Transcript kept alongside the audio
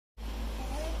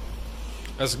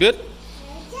That's good?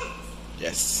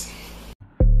 Yes.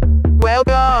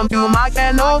 Welcome to my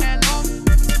channel.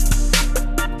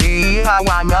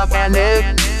 DIY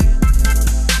mechanic.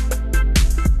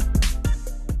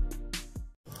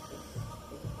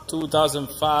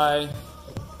 (2005)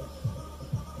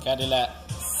 Cadillac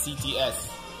CTS.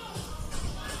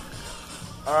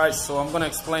 Alright, so I'm going to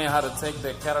explain how to take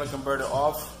the catalytic converter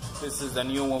off. This is the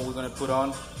new one we're going to put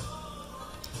on.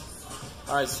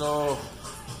 Alright, so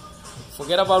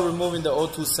forget about removing the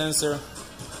O2 sensor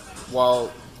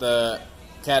while the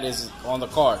cat is on the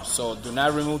car. So do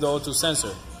not remove the O2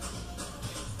 sensor.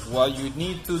 What you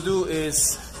need to do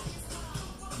is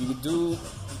you're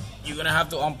gonna have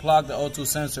to unplug the O2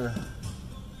 sensor,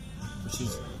 which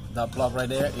is that plug right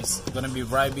there. It's gonna be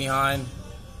right behind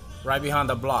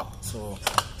the block. So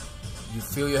you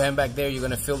feel your hand back there, you're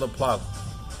gonna feel the plug.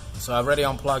 So I already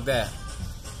unplugged that.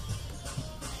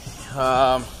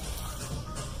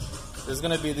 There's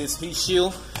gonna be this heat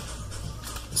shield.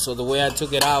 So the way I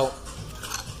took it out,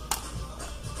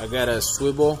 I got a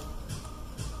swivel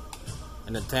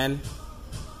and a 10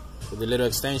 with a little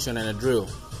extension and a drill.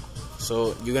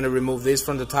 So you're gonna remove this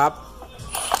from the top,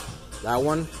 that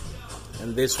one,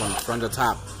 and this one from the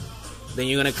top. Then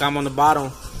you're gonna come on the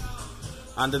bottom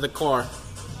under the car,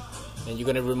 and you're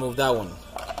gonna remove that one.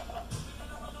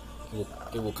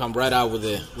 It will come right out with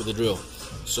the drill.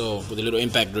 So with a little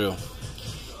impact drill.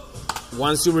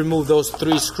 Once you remove those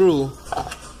 3 screws,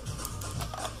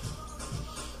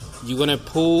 you're gonna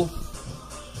pull.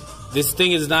 This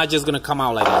thing is not just gonna come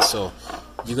out like that. So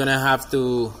you're gonna have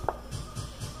to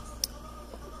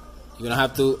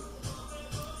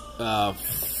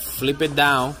flip it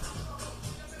down.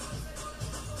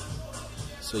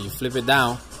 So you flip it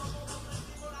down,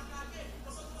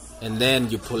 and then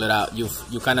you pull it out. You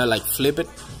kind of like flip it,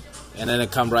 and then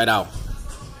it come right out.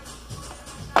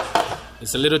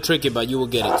 It's a little tricky, but you will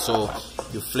get it. So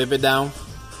you flip it down,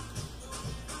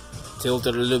 tilt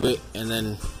it a little bit, and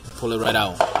then pull it right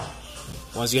out.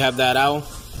 Once you have that out,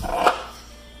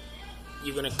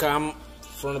 you're gonna come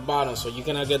from the bottom. So you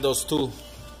cannot get those 2.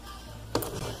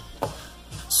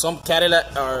 Some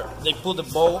Cadillac they put the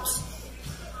bolts.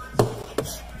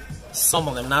 Some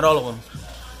of them, not all of them.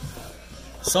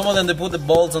 Some of them they put the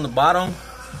bolts on the bottom,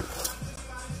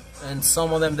 and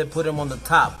some of them they put them on the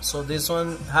top. So this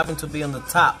one happened to be on the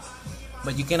top,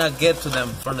 but you cannot get to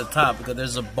them from the top because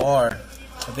there's a bar,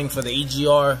 I think for the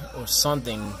EGR or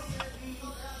something.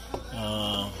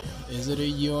 Is it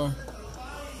EGR?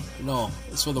 No,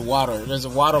 it's for the water. There's a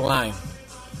water line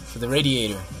for the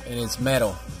radiator, and it's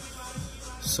metal.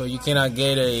 So you cannot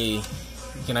get a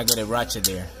ratchet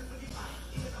there.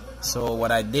 So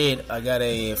what I did, I got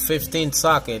a 15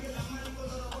 socket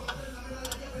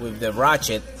with the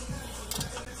ratchet,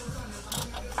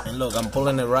 and look, I'm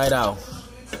pulling it right out.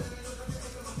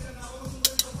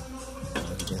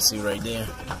 You can see right there.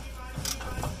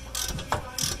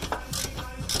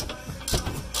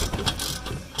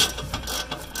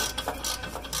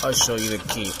 I'll show you the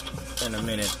key in a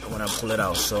minute when I pull it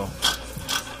out, so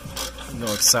you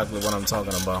know exactly what I'm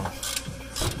talking about.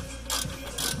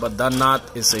 But that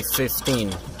knot is a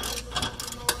 15.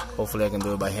 Hopefully I can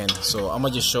do it by hand. So I'm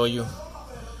gonna just show you.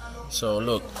 So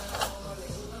look,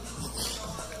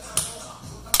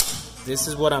 this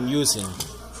is what I'm using.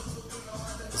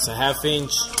 It's a 1/2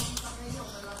 inch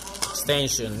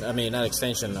extension. I mean, not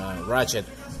extension, ratchet.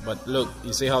 But look,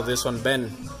 you see how this one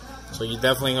bend? So you're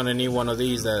definitely gonna need one of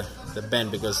these that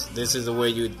bend, because this is the way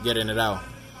you getting it out.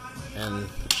 And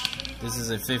this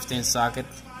is a 15 socket.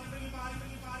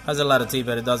 Has a lot of teeth,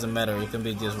 but it doesn't matter. It can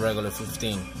be just regular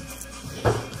 15.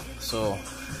 So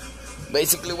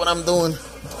basically what I'm doing,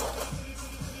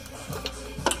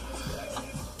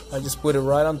 I just put it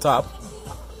right on top.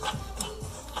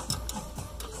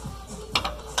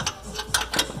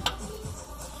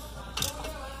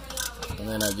 And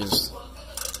then I just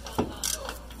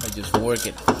work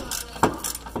it.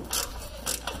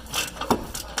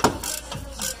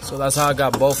 So that's how I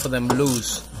got both of them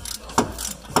loose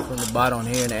from the bottom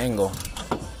here in the angle.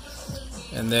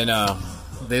 And then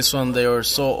this one, they are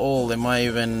so old,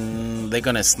 they're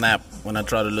gonna snap when I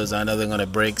try to lose. I know they're gonna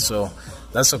break, so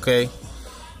that's okay,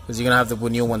 because you're gonna have to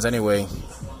put new ones anyway.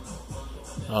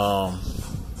 So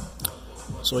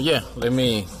yeah, let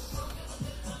me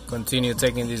continue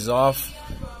taking these off,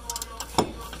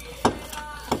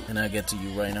 and I'll get to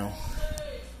you right now.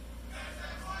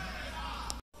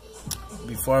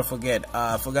 Before I forget,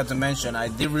 I forgot to mention, I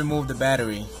did remove the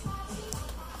battery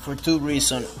for 2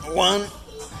 reasons. One,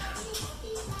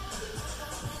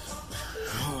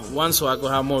 so I could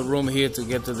have more room here to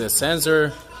get to the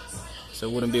sensor, so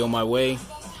it wouldn't be on my way.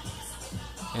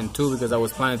 and 2 because I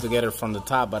was planning to get it from the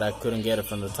top, but I couldn't get it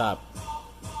from the top.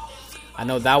 I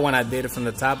know that one I did it from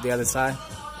the top, the other side.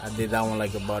 I did that one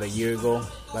like about a year ago,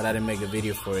 but I didn't make a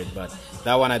video for it. But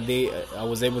that one I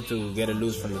was able to get it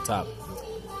loose from the top.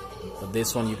 But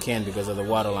this one you can't because of the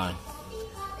water line.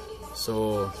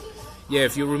 So yeah,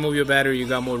 if you remove your battery, you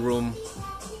got more room.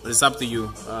 But it's up to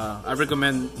you. I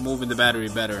recommend moving the battery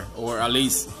better, or at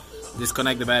least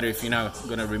disconnect the battery if you're not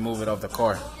gonna remove it off the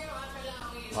car.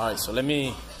 Alright, so let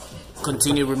me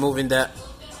continue removing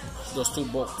those 2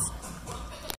 bolts.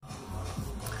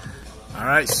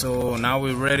 Alright, so now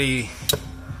we're ready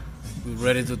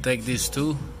to take these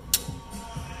 2.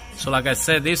 So like I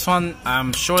said, this one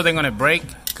I'm sure they're gonna break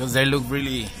because they look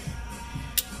really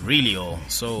old.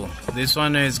 So this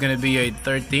one is gonna be a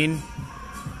 13.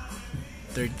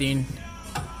 So I'm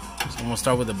gonna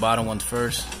start with the bottom one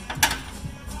first.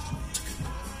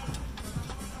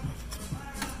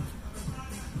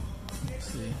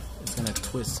 See, it's gonna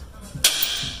twist.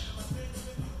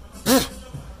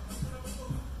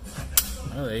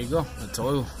 Oh, there you go. I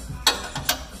told you.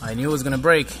 I knew it was gonna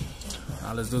break.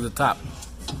 Now let's do the top.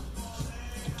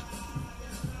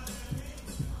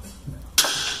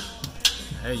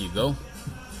 There you go.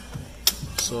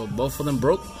 So both of them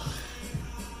broke.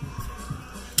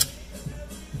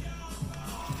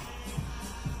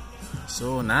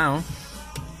 So now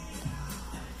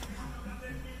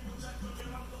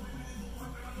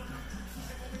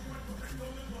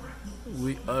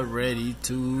we are ready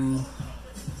to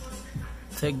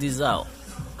take these out.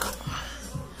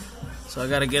 So I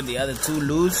gotta get the other 2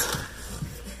 loose.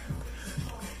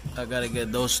 I gotta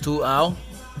get those 2 out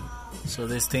so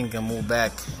this thing can move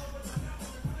back.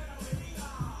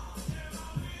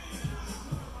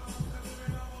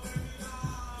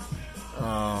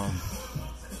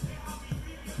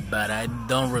 But I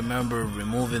don't remember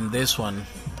removing this one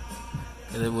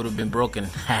because it would have been broken.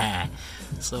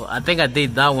 So I think I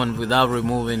did that one without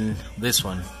removing this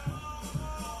one.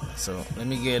 So let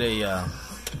me get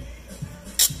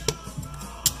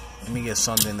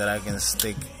something that I can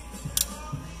stick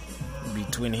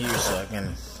between here so I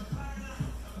can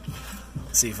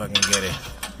see if I can get it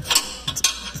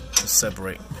to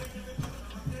separate.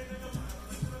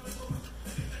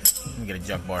 Let me get a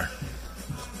jack bar.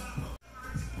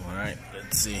 Alright,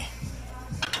 let's see.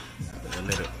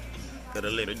 Got a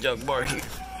little jack bar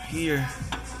here.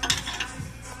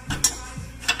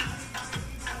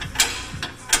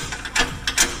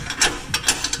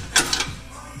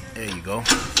 There you go.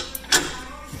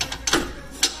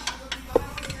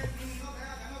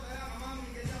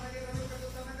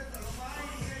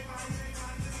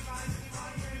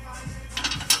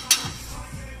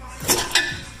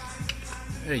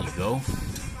 There you go.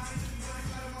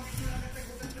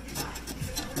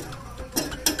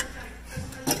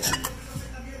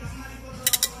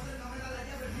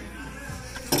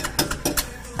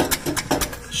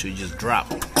 Should just drop.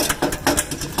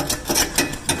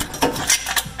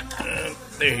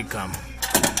 There he come.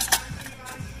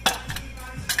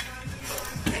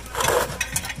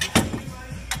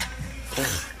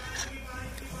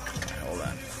 Hold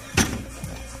on.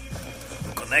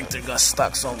 Connector got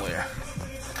stuck somewhere.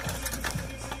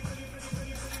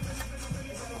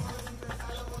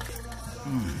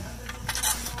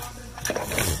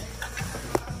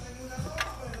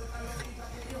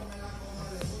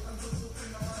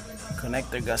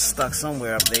 Connector got stuck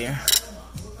somewhere up there.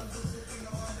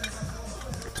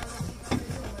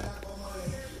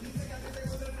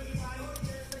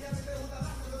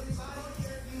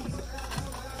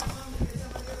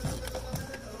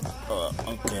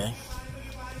 Okay.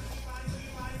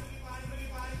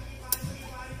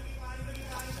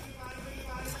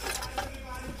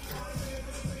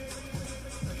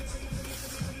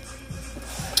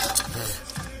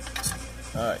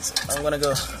 Alright, so I'm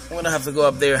gonna have to go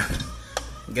up there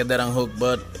and get that unhooked,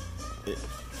 but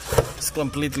it's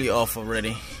completely off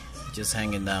already. Just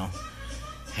hanging on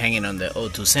the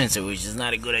O2 sensor, which is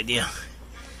not a good idea.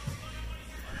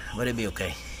 But it'll be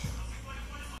okay.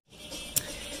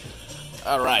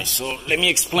 Alright, so let me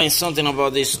explain something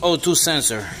about this O2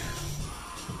 sensor.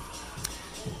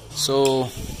 So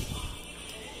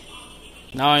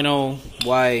now I know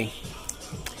why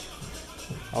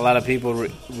a lot of people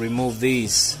remove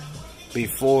these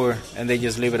before, and they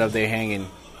just leave it up there hanging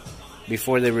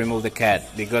before they remove the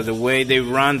cat, because the way they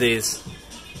run this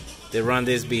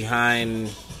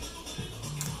behind,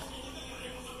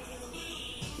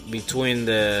 between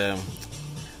the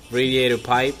radiator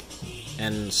pipe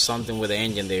and something with the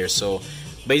engine there. So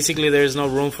basically there's no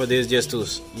room for this just to,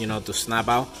 you know, to snap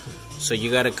out. So you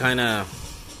gotta kind of,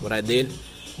 what I did,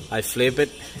 I flip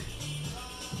it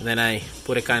and then I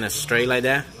put it kind of straight like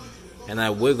that, and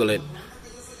I wiggle it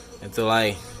until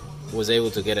I was able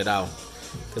to get it out.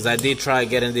 Because I did try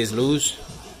getting this loose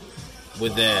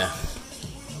with the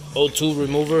O2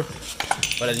 remover,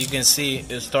 but as you can see,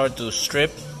 it started to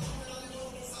strip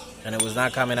and it was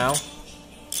not coming out,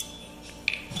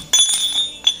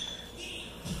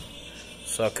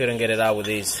 so I couldn't get it out with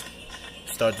these.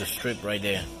 Start to strip right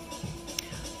there.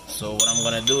 So what I'm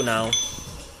gonna do now,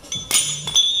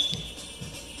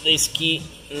 this key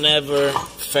never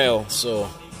fell, so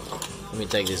let me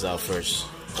take this out first.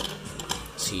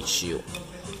 It's heat shield.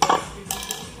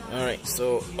 Alright,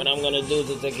 so what I'm gonna do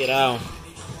to take it out,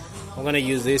 I'm gonna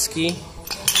use this key.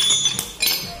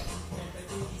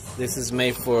 This is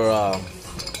made for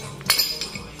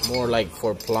more like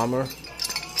for plumber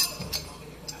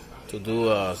to do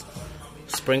a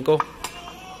sprinkle.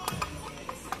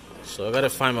 So I gotta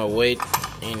find my weight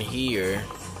in here,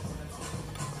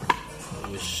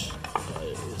 which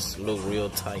is look real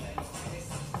tight.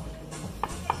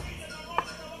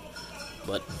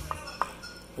 But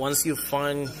once you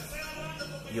find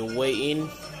your way in,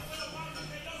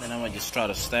 then I'm gonna just try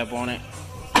to step on it.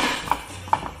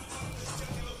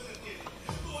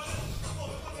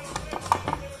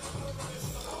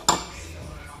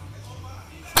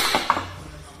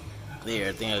 There,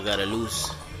 I think I got it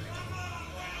loose.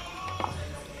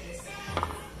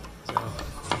 So,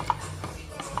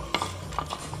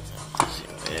 see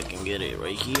if I can get it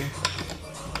right here.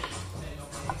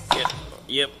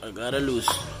 Yep, I got it loose.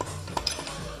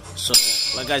 So,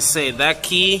 like I said, that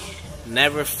key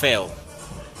never failed.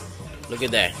 Look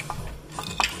at that.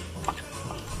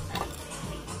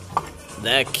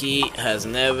 That key has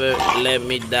never let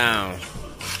me down.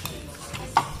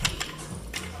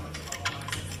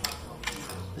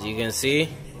 As you can see,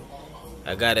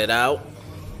 I got it out.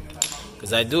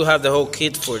 Because I do have the whole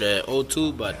kit for the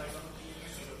O2, but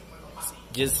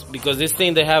just because this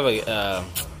thing, they have a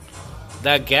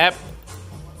that gap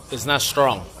is not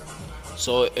strong,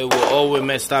 so it will always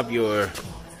mess up your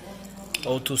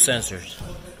O2 sensors.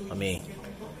 I mean,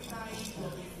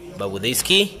 but with this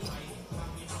key,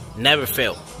 never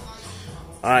fail.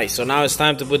 Alright, so now it's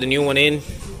time to put the new one in.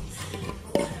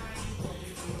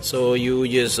 So you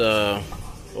just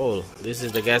oh, this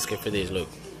is the gasket for this. Look,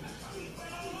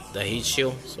 the heat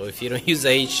shield. So if you don't use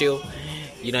the heat shield,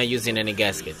 you're not using any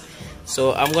gasket.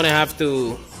 So I'm gonna have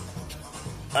to,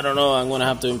 I don't know, I'm gonna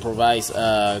have to improvise.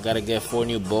 Gotta get 4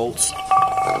 new bolts.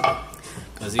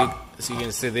 As you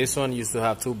can see, this one used to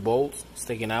have 2 bolts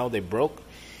sticking out. They broke.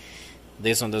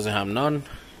 This one doesn't have none.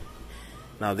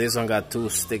 Now this one got 2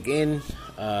 stick in.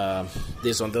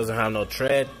 This one doesn't have no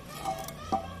thread.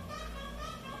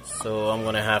 So I'm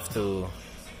gonna have to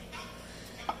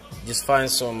just find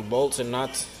some bolts and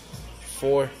nuts,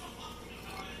 4,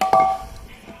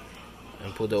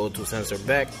 and put the O2 sensor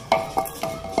back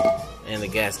and the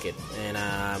gasket. And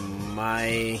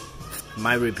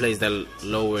might replace the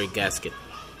lower gasket,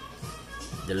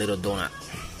 the little donut.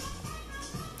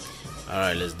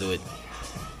 Alright, let's do it.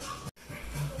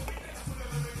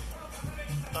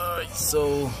 Alright,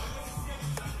 so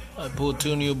I put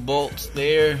 2 new bolts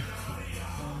there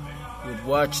with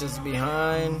watches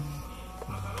behind.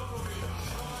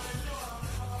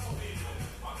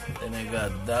 Then I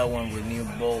got that one with new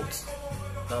bolts,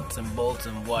 nuts and bolts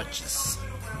and watches.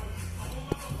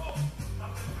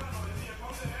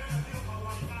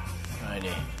 Right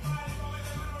there.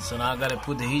 So now I gotta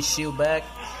put the heat shield back,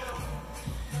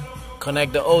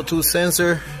 connect the O2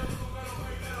 sensor,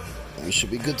 and we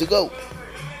should be good to go.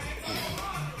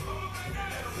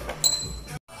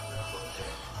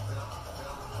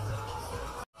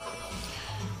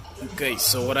 Okay,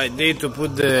 so what I did to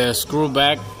put the screw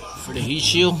back for the heat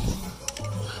shield,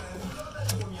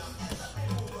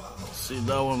 see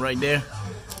that one right there?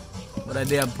 What I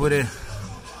did, I put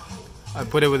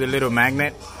it with a little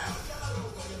magnet.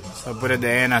 So I put it at the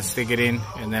end, I stick it in,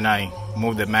 and then I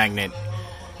move the magnet,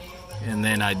 and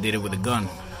then I did it with a gun.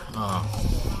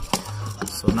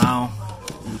 So now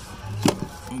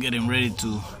I'm getting ready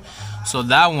to. So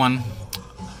that one,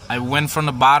 I went from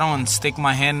the bottom and stick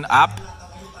my hand up,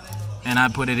 and I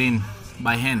put it in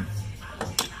by hand.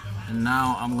 And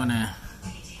now I'm gonna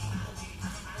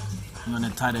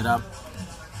tighten it up.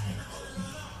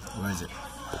 Where is it?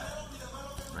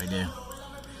 Right there.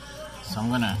 So I'm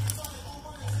gonna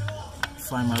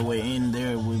find my way in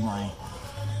there with my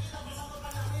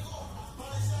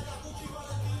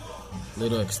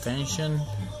little extension.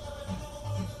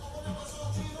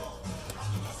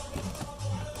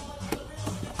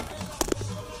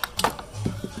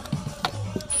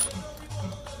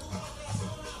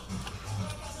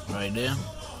 Right there.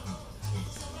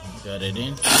 Got it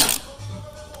in.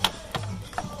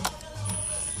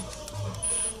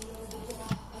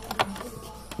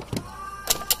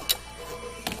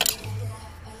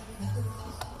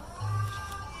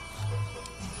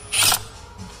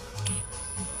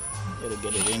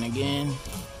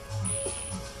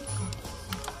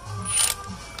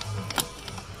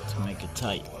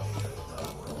 tight.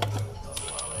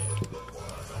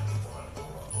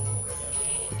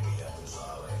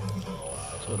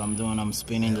 So what I'm doing, I'm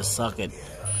spinning the socket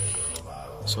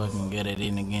so I can get it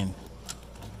in again.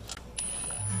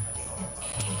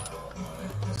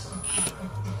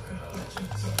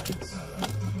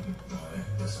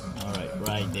 Alright,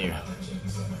 right there.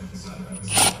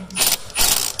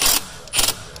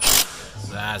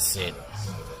 That's it.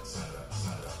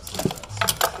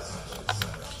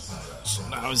 So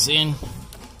now it's in.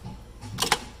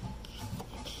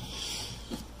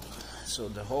 So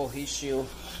the whole heat shield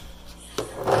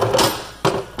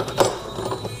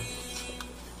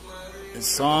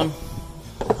is on.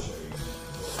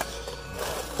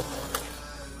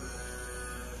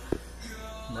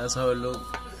 That's how it looks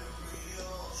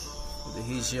with the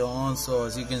heat shield on. So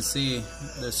as you can see,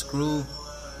 the screw,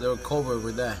 they're covered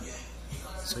with that,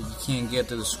 so you can't get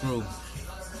to the screw.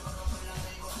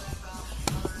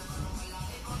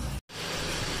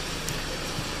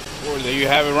 Well, there you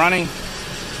have it running.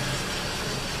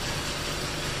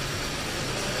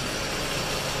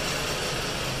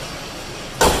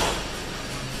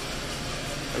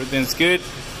 Everything's good.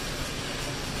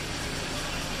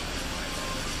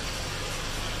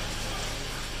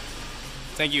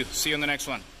 Thank you. See you on the next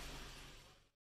one.